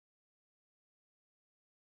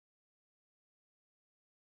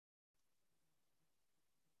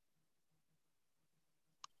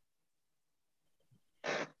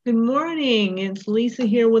Good morning. It's Lisa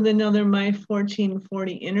here with another My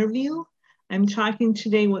 1440 interview. I'm talking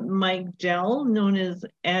today with Mike Dell, known as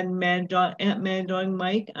at Mad Dog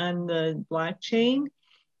Mike on the blockchain.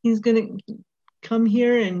 He's going to come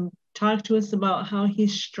here and talk to us about how he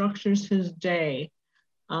structures his day.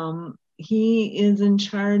 He is in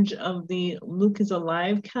charge of the Luke is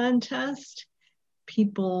Alive contest.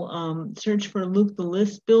 People search for Luke the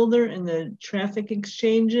List Builder in the traffic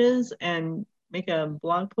exchanges and make a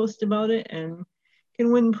blog post about it and can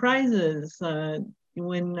win prizes. You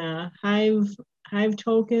win Hive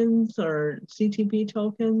tokens or CTP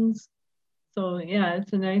tokens. So yeah,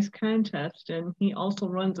 it's a nice contest, and he also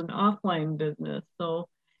runs an offline business. So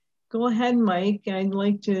go ahead, Mike. I'd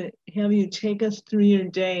like to have you take us through your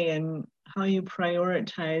day and how you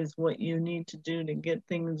prioritize what you need to do to get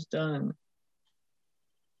things done.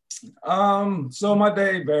 So my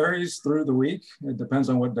day varies through the week. It depends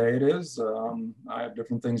on what day it is. I have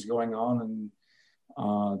different things going on,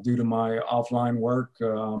 and due to my offline work,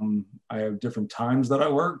 I have different times that I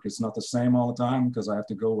work. It's not the same all the time because I have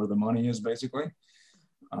to go where the money is, basically.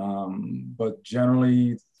 But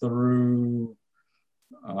generally through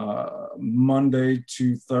Monday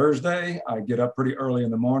to Thursday, I get up pretty early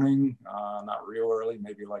in the morning, not real early,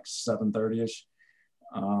 maybe like 7:30ish.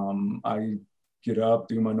 I get up,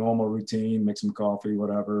 do my normal routine, make some coffee,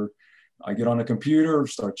 whatever. I get on the computer,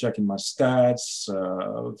 start checking my stats,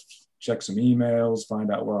 check some emails, find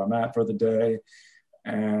out where I'm at for the day.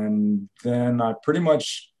 And then I pretty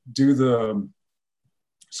much do the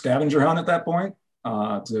scavenger hunt at that point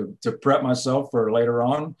to prep myself for later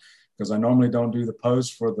on, because I normally don't do the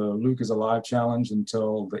post for the Luke is Alive challenge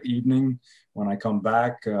until the evening when I come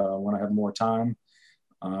back, when I have more time.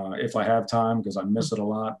 If I have time, because I miss it a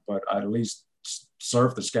lot, but I at least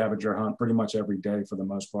surf the scavenger hunt pretty much every day for the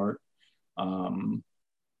most part.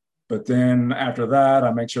 But then after that,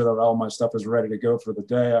 I make sure that all my stuff is ready to go for the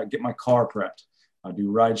day. I get my car prepped. I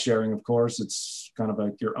do ride sharing, of course. It's kind of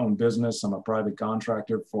like your own business. I'm a private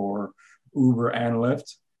contractor for Uber and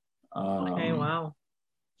Lyft. Okay, wow.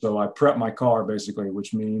 So I prep my car basically,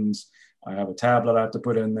 which means I have a tablet I have to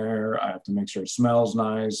put in there. I have to make sure it smells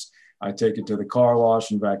nice. I take it to the car wash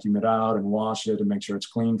and vacuum it out and wash it and make sure it's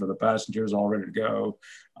clean for the passengers, all ready to go.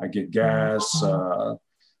 I get gas,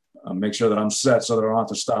 make sure that I'm set so that I don't have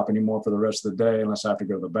to stop anymore for the rest of the day unless I have to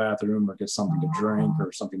go to the bathroom or get something to drink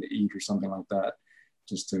or something to eat or something like that,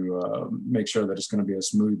 just to make sure that it's going to be a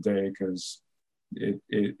smooth day, because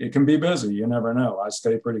it can be busy. You never know. I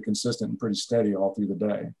stay pretty consistent and pretty steady all through the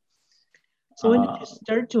day. So when did you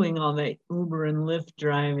start doing all that Uber and Lyft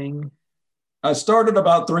driving? I started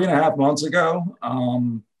about 3.5 months ago.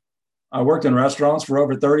 I worked in restaurants for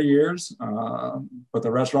over 30 years, but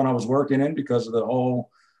the restaurant I was working in, because of the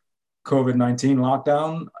whole COVID-19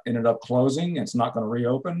 lockdown, ended up closing. It's not going to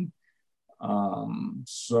reopen.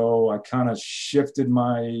 So I kind of shifted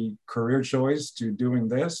my career choice to doing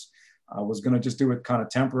this. I was going to just do it kind of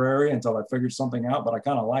temporary until I figured something out, but I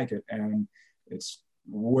kind of like it. And it's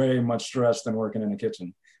way much stress than working in a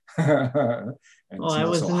kitchen. And Oh, it's I not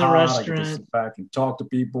was so in the hot. I get to restaurant. sit back and talk to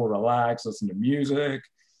people, relax, listen to music.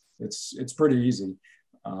 It's pretty easy.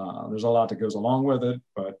 There's a lot that goes along with it,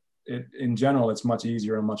 but in general, it's much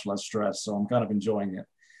easier and much less stress. So I'm kind of enjoying it.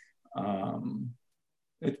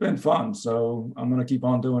 It's been fun. So I'm going to keep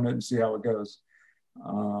on doing it and see how it goes.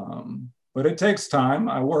 But it takes time.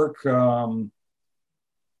 I work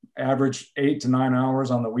average 8 to 9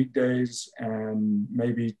 hours on the weekdays and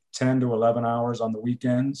maybe 10 to 11 hours on the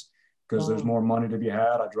weekends, because there's more money to be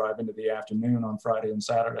had. I drive into the afternoon on Friday and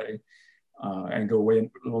Saturday and go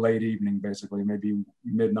way late evening, basically, maybe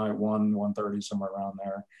midnight, 1:30, somewhere around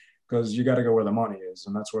there, because you got to go where the money is.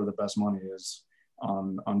 And that's where the best money is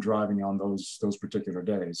on driving on those particular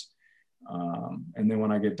days. And then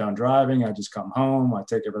when I get done driving, I just come home. I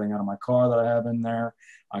take everything out of my car that I have in there.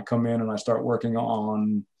 I come in and I start working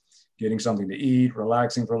on getting something to eat,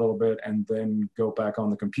 relaxing for a little bit, and then go back on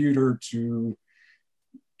the computer to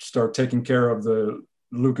start taking care of the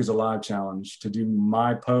Luke is Alive challenge, to do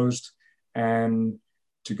my post and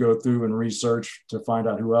to go through and research to find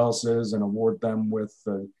out who else is and award them with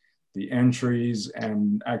the entries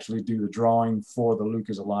and actually do the drawing for the Luke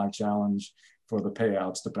is Alive challenge for the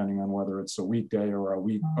payouts, depending on whether it's a weekday or a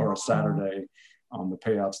week or a Saturday on the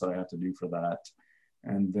payouts that I have to do for that.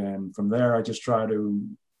 And then from there, I just try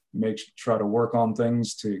to work on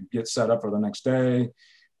things to get set up for the next day.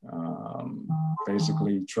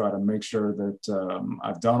 Basically try to make sure that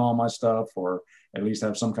I've done all my stuff, or at least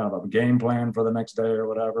have some kind of a game plan for the next day or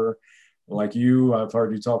whatever. Like you, I've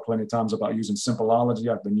heard you talk plenty of times about using Simpleology.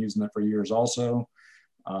 I've been using it for years also.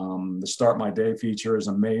 The Start My Day feature is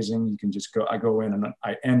amazing. You can just go, I go in and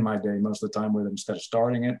I end my day most of the time with it instead of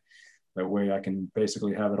starting it. That way I can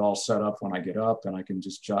basically have it all set up when I get up, and I can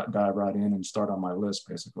just dive right in and start on my list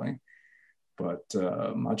basically. But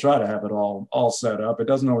I try to have it all set up. It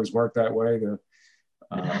doesn't always work that way.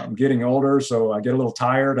 I'm getting older, so I get a little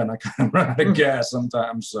tired and I kind of run out of gas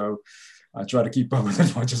sometimes. So I try to keep up with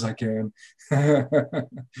as much as I can.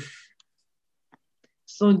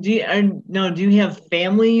 So do you have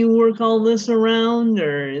family you work all this around,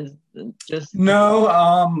 or is it just? No,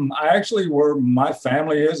 my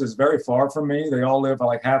family is very far from me. They all live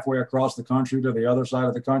like halfway across the country to the other side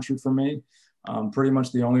of the country from me. I'm pretty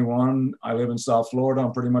much the only one. I live in South Florida.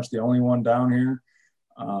 I'm pretty much the only one down here.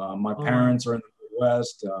 My parents are in the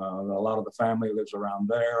Midwest. A lot of the family lives around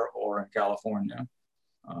there or in California.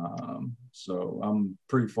 So I'm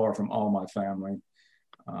pretty far from all my family.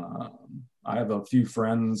 I have a few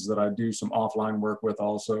friends that I do some offline work with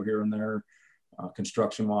also here and there,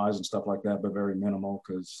 construction wise and stuff like that, but very minimal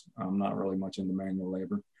because I'm not really much into manual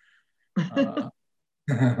labor.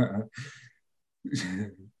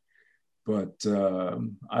 But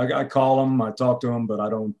I call them, I talk to them, but I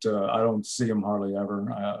don't see them hardly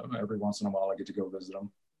ever. Every once in a while I get to go visit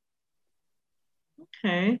them.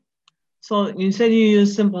 Okay. So you said you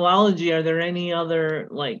use Simpleology. Are there any other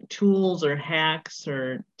like tools or hacks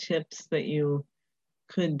or tips that you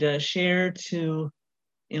could share to,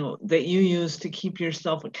 that you use to keep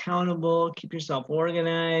yourself accountable, keep yourself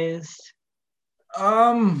organized?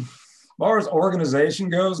 As far as organization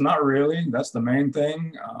goes, not really. That's the main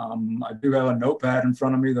thing. I do have a notepad in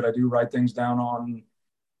front of me that I do write things down on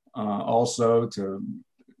also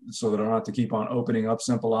so that I don't have to keep on opening up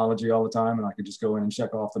Simpleology all the time, and I can just go in and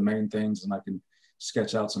check off the main things, and I can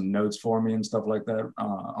sketch out some notes for me and stuff like that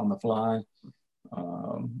on the fly,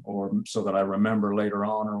 or so that I remember later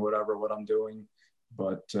on or whatever what I'm doing.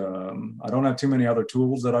 But I don't have too many other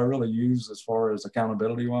tools that I really use as far as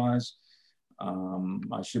accountability wise.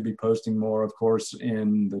 I should be posting more, of course,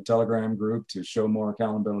 in the Telegram group to show more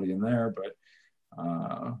accountability in there, but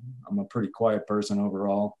I'm a pretty quiet person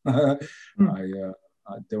overall.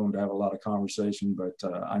 I don't have a lot of conversation, but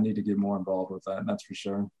I need to get more involved with that, that's for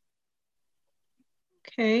sure.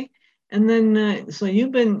 Okay. And then, so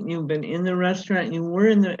you've been in the restaurant, you were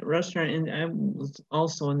in the restaurant, and I was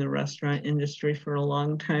also in the restaurant industry for a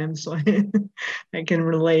long time, so I can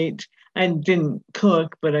relate. I didn't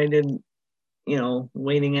cook, but I did,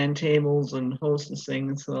 waiting on tables and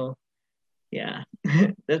hostessing. So yeah,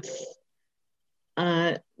 that's,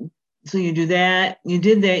 so you do that, you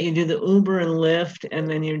did that, you do the Uber and Lyft, and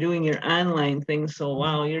then you're doing your online thing. So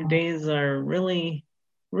wow, your days are really,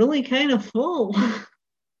 really kind of full.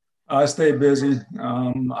 I stay busy.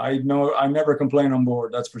 I know I never complain on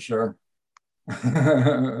board, that's for sure.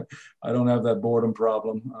 I don't have that boredom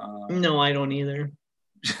problem. No, I don't either.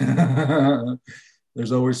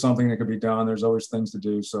 There's always something that could be done. There's always things to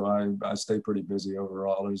do. So I stay pretty busy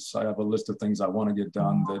overall. I have a list of things I want to get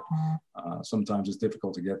done that sometimes it's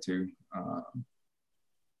difficult to get to.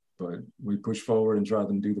 But we push forward and try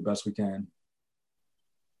to do the best we can.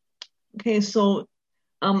 Okay, so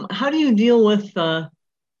how do you deal with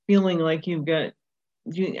feeling like you've got,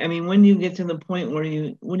 when you get to the point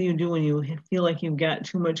where what do you do when you feel like you've got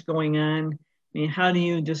too much going on? How do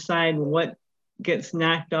you decide what gets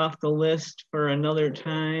knocked off the list for another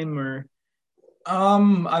time? Or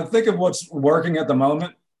I think of what's working at the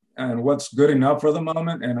moment and what's good enough for the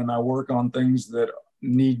moment, and then I work on things that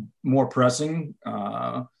need more pressing.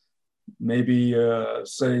 Maybe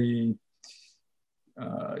say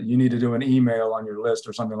you need to do an email on your list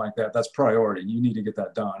or something like that. That's priority. You need to get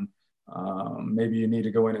that done. Maybe you need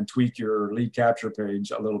to go in and tweak your lead capture page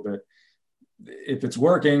a little bit. If it's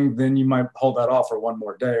working, then you might hold that off for one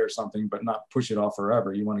more day or something, but not push it off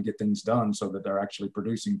forever. You want to get things done so that they're actually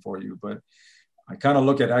producing for you. But I kind of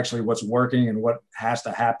look at actually what's working and what has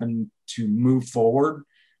to happen to move forward,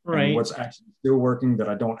 right, and what's actually still working that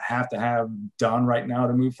I don't have to have done right now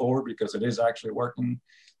to move forward because it is actually working.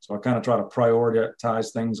 So I kind of try to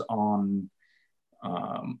prioritize things on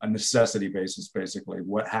a necessity basis, basically,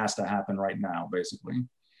 what has to happen right now, basically,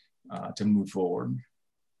 to move forward.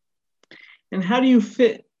 And how do you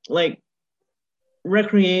fit like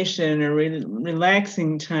recreation or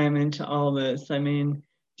relaxing time into all this? Do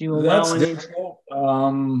you allow That's difficult.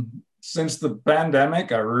 Since the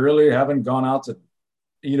pandemic, I really haven't gone out to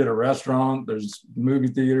eat at a restaurant. There's movie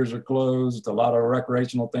theaters are closed. A lot of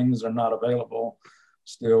recreational things are not available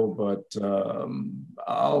still, but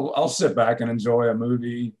I'll sit back and enjoy a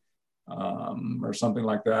movie. or something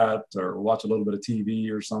like that, or watch a little bit of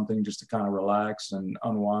TV or something just to kind of relax and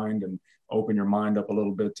unwind and open your mind up a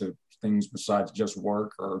little bit to things besides just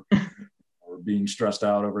work, or being stressed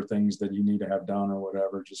out over things that you need to have done or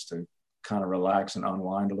whatever, just to kind of relax and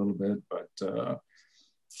unwind a little bit. But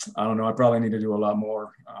I don't know, I probably need to do a lot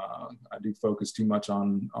more. I do focus too much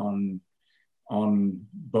on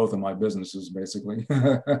both of my businesses, basically.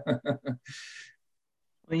 Well,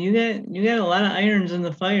 you got a lot of irons in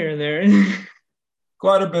the fire there.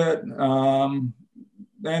 Quite a bit.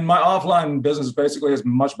 And my offline business basically is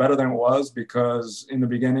much better than it was, because in the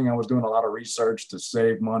beginning I was doing a lot of research to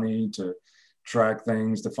save money, to track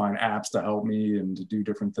things, to find apps to help me, and to do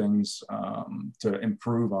different things to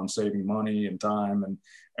improve on saving money and time and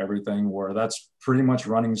everything, where that's pretty much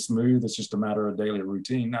running smooth. It's just a matter of daily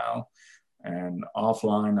routine now. And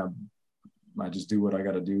offline, I just do what I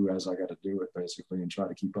got to do as I got to do it, basically, and try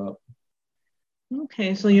to keep up.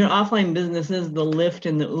 Okay, so your offline business is the Lyft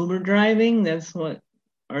and the Uber driving. That's what,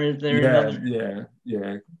 or is there another?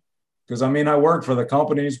 Yeah. Because I mean, I work for the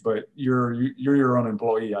companies, but you're your own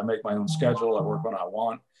employee. I make my own schedule. I work when I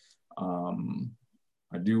want.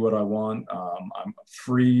 I do what I want. I'm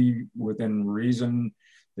free within reason.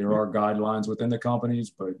 There are guidelines within the companies,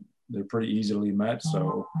 but they're pretty easily met.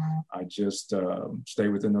 So I just stay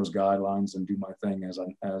within those guidelines and do my thing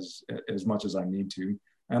as much as I need to.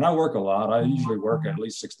 And I work a lot. I usually work at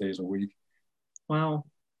least 6 days a week. Wow.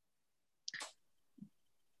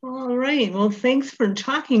 All right. Well, thanks for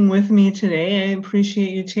talking with me today. I appreciate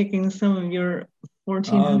you taking some of your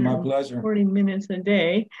 40 minutes a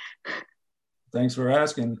day. Thanks for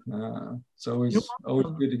asking. It's always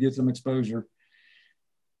good to get some exposure.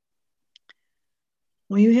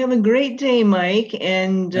 Well, you have a great day, Mike,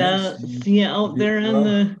 and see you out there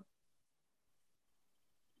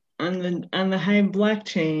on the high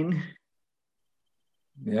blockchain.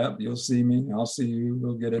 Yep, you'll see me. I'll see you.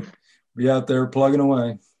 We'll be out there plugging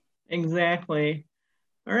away. Exactly.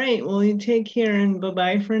 All right. Well, you take care, and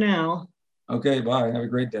bye-bye for now. Okay, bye. Have a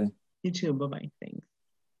great day. You too. Bye-bye. Thanks.